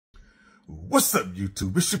What's up,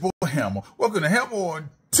 YouTube? It's your boy Hammer. Welcome to Hammer on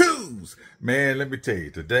Tues. Man, let me tell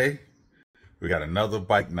you, today we got another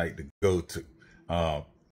bike night to go to.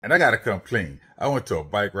 And I gotta come clean. I went to a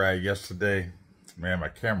bike ride yesterday. Man, my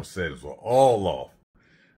camera settings were all off.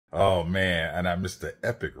 Oh man, and I missed the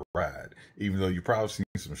epic ride. Even though you probably seen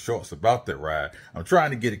some shorts about that ride. I'm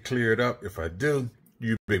trying to get it cleared up. If I do,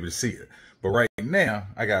 you'll be able to see it. But right now,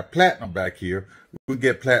 I got Platinum back here. We'll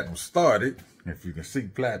get Platinum started. If you can see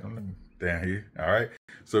Platinum down here, all right?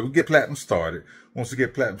 So we'll get Platinum started. Once we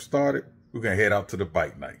get Platinum started, we're gonna head out to the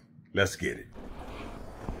bike night. Let's get it.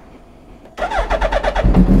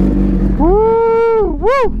 Woo,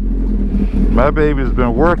 woo. My baby's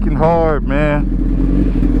been working hard,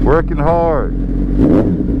 man. Working hard.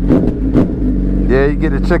 Yeah, you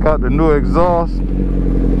get to check out the new exhaust.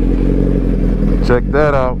 Check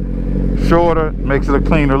that out. Shorter, makes it a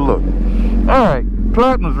cleaner look. All right,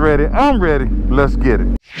 Platinum's ready. I'm ready. Let's get it.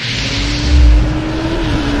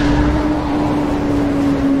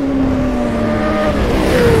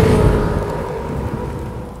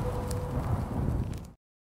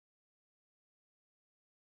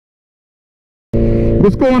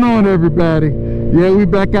 What's going on, everybody? Yeah, we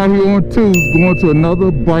back out here on Tues, going to another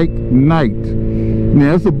bike night.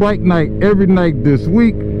 Now, it's a bike night every night this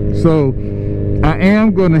week, so I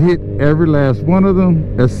am going to hit every last one of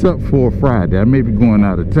them except for Friday. I may be going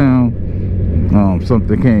out of town.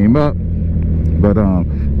 Something came up, but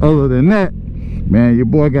other than that, man, your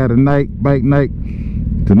boy got a bike night.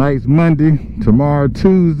 Tonight's Monday, tomorrow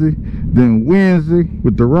Tuesday, then Wednesday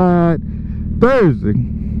with the ride, Thursday.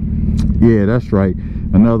 Yeah, that's right,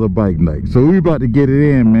 another bike night. So we about to get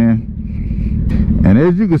it in, man. And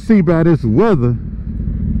as you can see by this weather,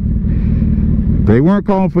 they weren't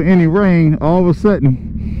calling for any rain. All of a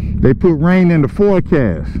sudden, they put rain in the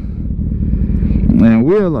forecast. And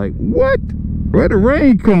we're like, what? Where the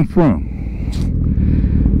rain come from?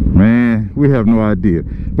 Man, we have no idea.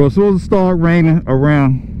 But it's supposed to start raining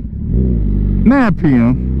around 9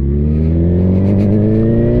 p.m.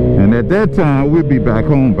 And at that time, we'll be back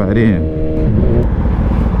home by then.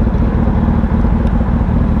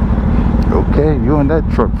 Okay, you in that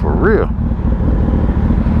truck for real.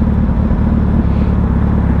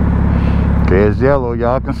 Okay, it's yellow.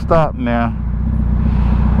 Y'all can stop now.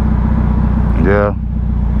 Yeah,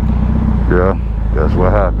 that's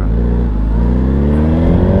what happened.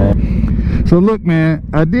 So look, man,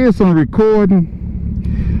 I did some recording.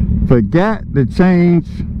 Forgot to change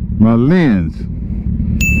my lens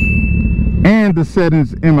and the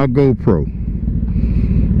settings in my GoPro.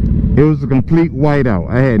 It was a complete whiteout.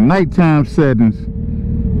 I had nighttime settings.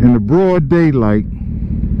 In the broad daylight,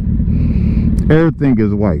 everything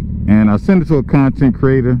is white. And I sent it to a content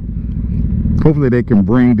creator. Hopefully they can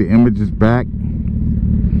bring the images back.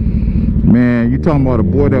 Man, you talking about a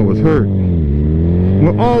boy that was hurt.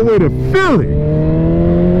 Went all the way to Philly.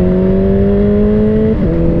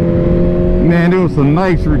 Man, it was a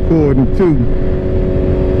nice recording too.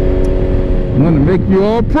 I want to make you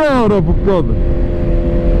all proud of a brother.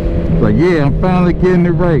 Like, yeah, I'm finally getting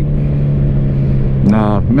it right.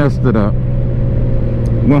 Nah, messed it up.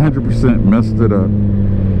 100% messed it up.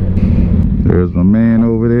 There's my man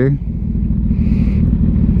over there.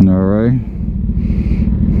 All right.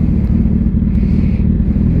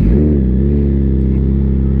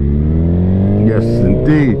 Yes,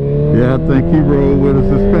 indeed. Yeah, I think he rode with us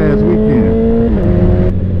this past weekend.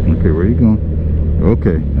 Okay, where you going?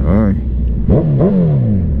 Okay, all right.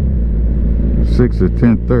 6 or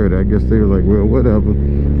 10:30. I guess they were like, well, whatever.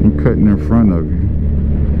 I'm cutting in front of you.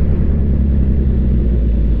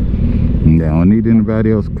 I don't need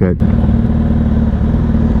anybody else cut.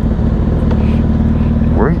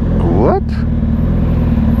 Wait, what?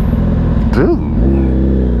 Dude.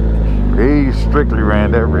 He strictly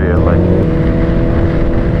ran that red light.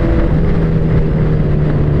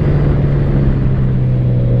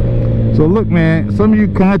 So look, man, some of you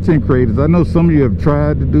content creators, I know some of you have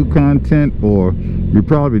tried to do content, or you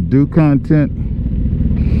probably do content.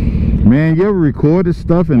 Man, you ever recorded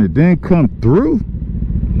stuff and it didn't come through?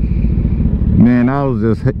 Man, I was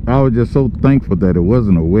just so thankful that it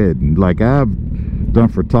wasn't a wedding. Like, I've done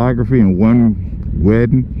photography in one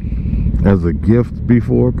wedding as a gift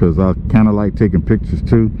before, because I kind of like taking pictures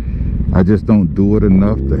too. I just don't do it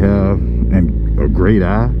enough to have a great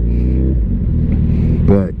eye.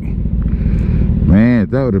 But man,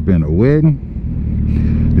 that would have been a wedding.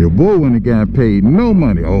 Your boy wouldn't have gotten paid no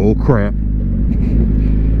money. Oh crap.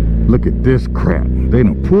 Look at this crap. They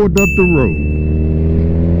done pulled up the road.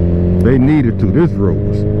 They needed to. This road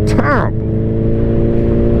was terrible.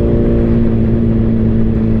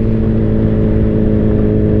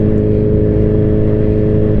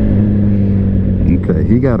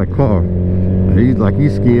 he got a car. He's like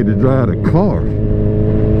he's scared to drive the car.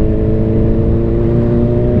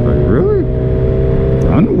 Like, really?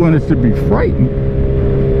 I'm the one that should be frightened.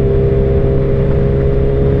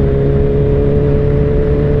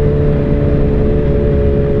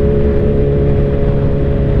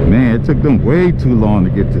 Man, it took them way too long to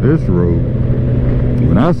get to this road.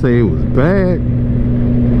 When I say it was bad,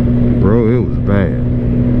 bro, it was bad.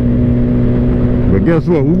 But guess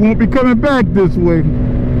what? We won't be coming back this way.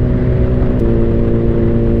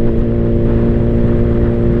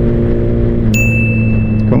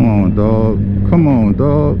 Come on, dog. Come on,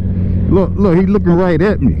 dog. Look, he's looking right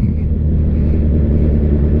at me.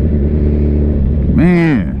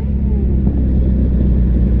 Man.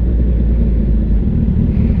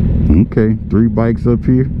 Okay, 3 bikes up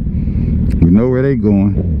here. We know where they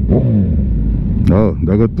going. Oh,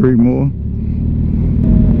 there go 3 more.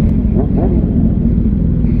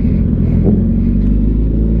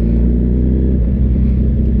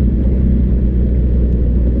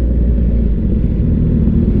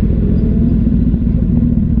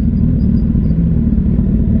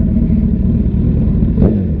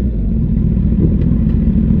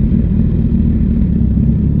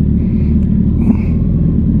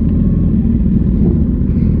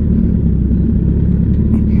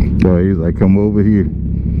 Oh, he's like, come over here.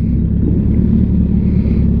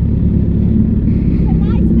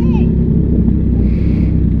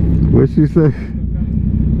 What she say?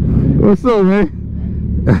 What's up, man?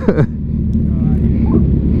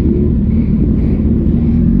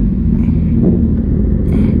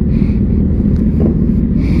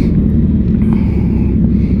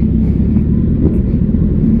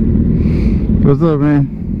 What's up, man?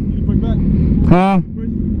 Huh?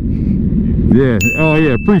 Yeah. Oh,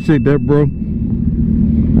 yeah. Appreciate that, bro.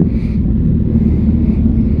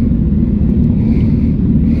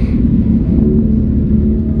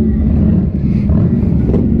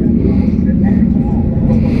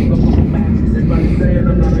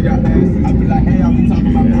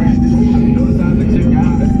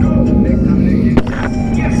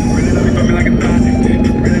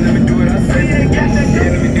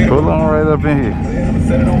 Pull on right up in here.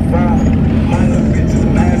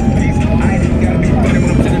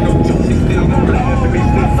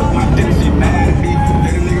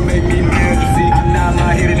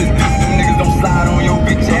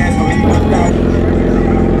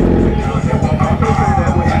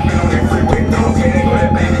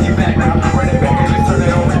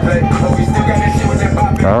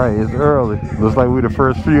 Alright, it's early. Looks like we're the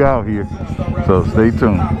first few out here. So stay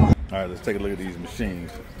tuned. Alright, let's take a look at these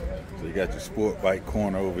machines. So you got your sport bike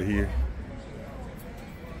corner over here.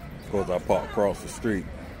 Of course, I park across the street.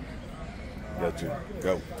 Got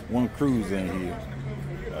one cruise in here.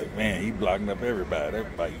 Like, man, he blocking up everybody.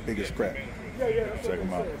 That bike big as crap. Check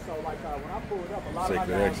him out. Check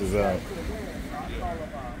the X's out.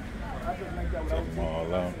 Check them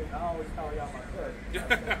all out.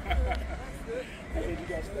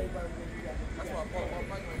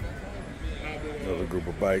 Another group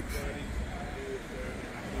of bikes.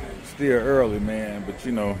 Still early, man, but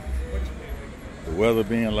you know, the weather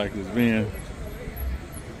being like it's been,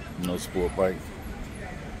 no sport bike.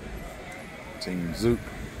 Team Zook.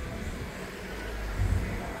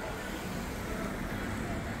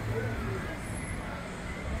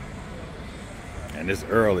 And it's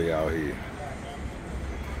early out here.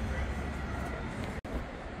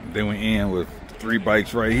 Then we end with 3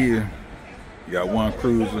 bikes right here. You got one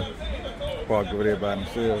cruiser parked over there by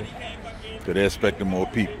themselves, because they're expecting more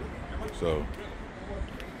people. So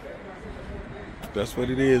that's what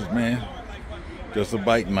it is, man. Just a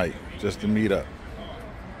bike night, just to meet up.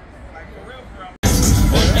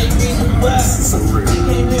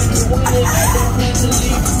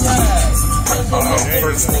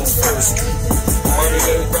 First things first. Money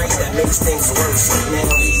ain't right, that makes things worse. Now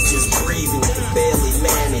he's just breathing, can barely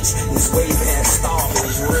manage. His wave has stalled,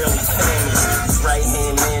 he's really famished. His right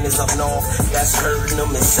hand man is up north, that's hurting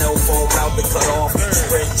him. His cell phone out to cut off,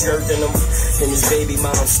 spread jerking him. And his baby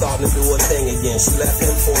mom starting to do her thing again. She left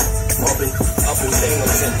him for pumping up in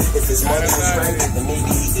Binghamton. If his money was right, then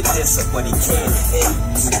maybe he could diss her, but he can't. And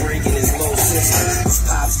he's breaking his little sister. His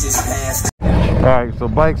pops just passed. Alright, so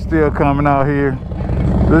bikes still coming out here.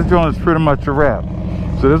 This joint is pretty much a wrap.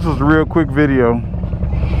 So this was a real quick video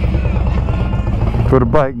for the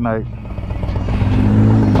bike night.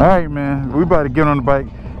 Alright, man, we about to get on the bike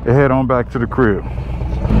and head on back to the crib.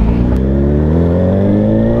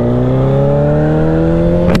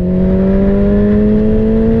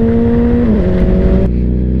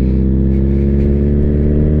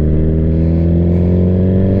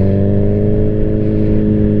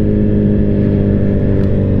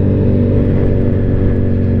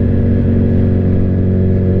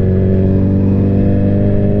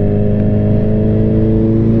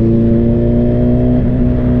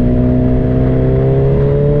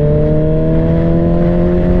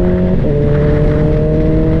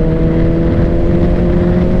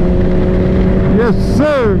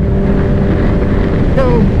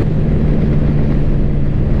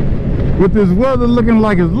 with this weather looking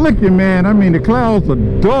like it's licking, man. I mean, the clouds are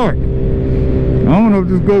dark. I don't know if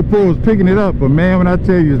this GoPro is picking it up, but man, when I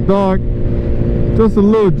tell you it's dark, just a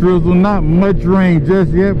little drizzle, not much rain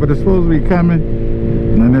just yet, but it's supposed to be coming.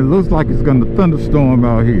 And it looks like it's gonna thunderstorm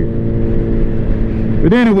out here.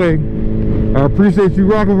 But anyway, I appreciate you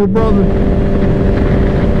rocking with brother.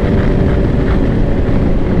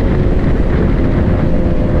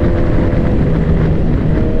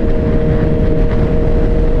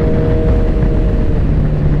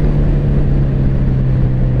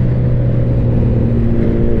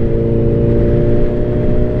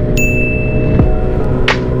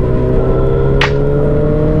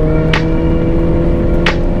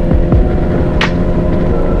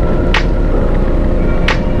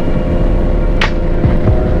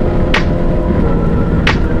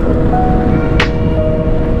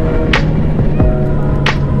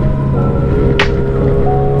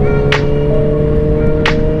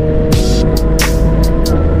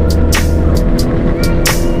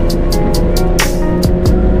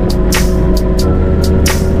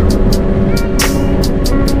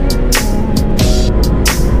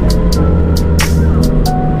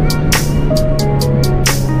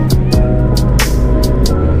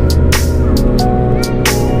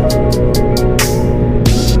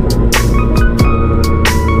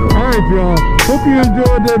 Hope you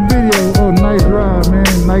enjoyed that video. Oh, nice ride, man.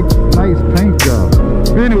 Nice paint job.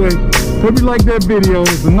 Anyway, hope you liked that video.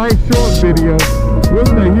 It's a nice short video. It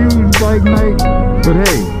wasn't a huge bike night, but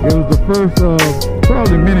hey, it was the first of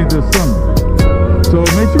probably many this summer. So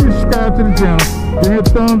make sure you subscribe to the channel. Give me a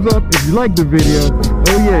thumbs up if you like the video.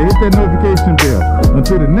 Oh yeah, hit that notification bell.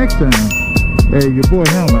 Until the next time, hey, your boy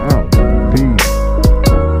Helmer out. Peace.